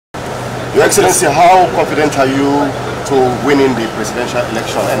Your Excellency, how confident are you to winning the presidential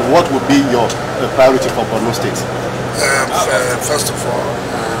election, and what would be your priority for Borno State? First of all,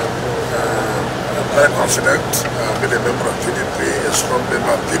 I'm very confident. Being a member of PDP, a strong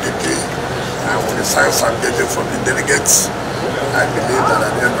member of PDP, and with the signs I'm getting from the delegates, I believe that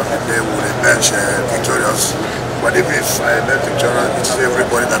at the end of the day we will emerge victorious. But even if I emerge victorious, it is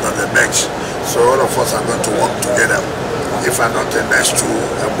everybody that has emerged. So all of us are going to work together. If I'm not emerged too,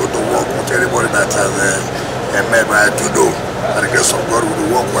 I'm going to work with anybody that has emerged. But I do know, by the grace of God, with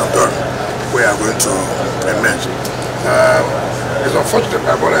the work we have done, we are going to emerge. It's unfortunate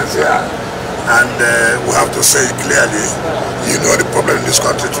my brother is here, and we have to say it clearly. You know the problem in this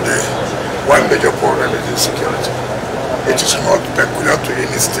country today. One major problem is insecurity. It is not peculiar to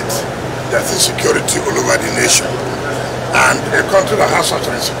any state. There's insecurity all over the nation. And a country that has such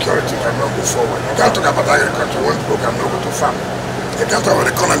an insecurity cannot go forward. You can't talk about agriculture when people cannot go to farm. You can't talk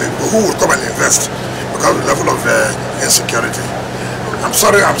about the economy, who will come and invest because of the level of insecurity. I'm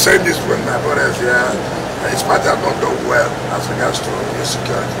sorry I'm saying this when my brother is here. His party has not done well as regards to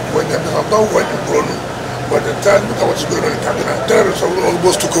insecurity. When they have done well in Borno, but the time, look at what's going on in Kaduna. Terrorists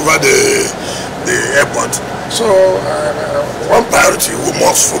almost took over the airport. So one priority we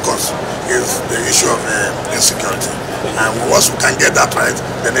must focus is the issue of insecurity. And once we can get that right,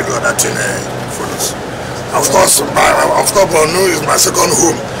 then every other thing follows. Of course, Borno is my second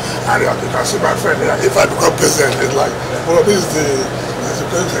home. And you can see my friend here. If I become president, it's like, well, this is the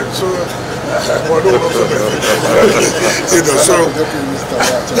president. So, Borno also you know, so.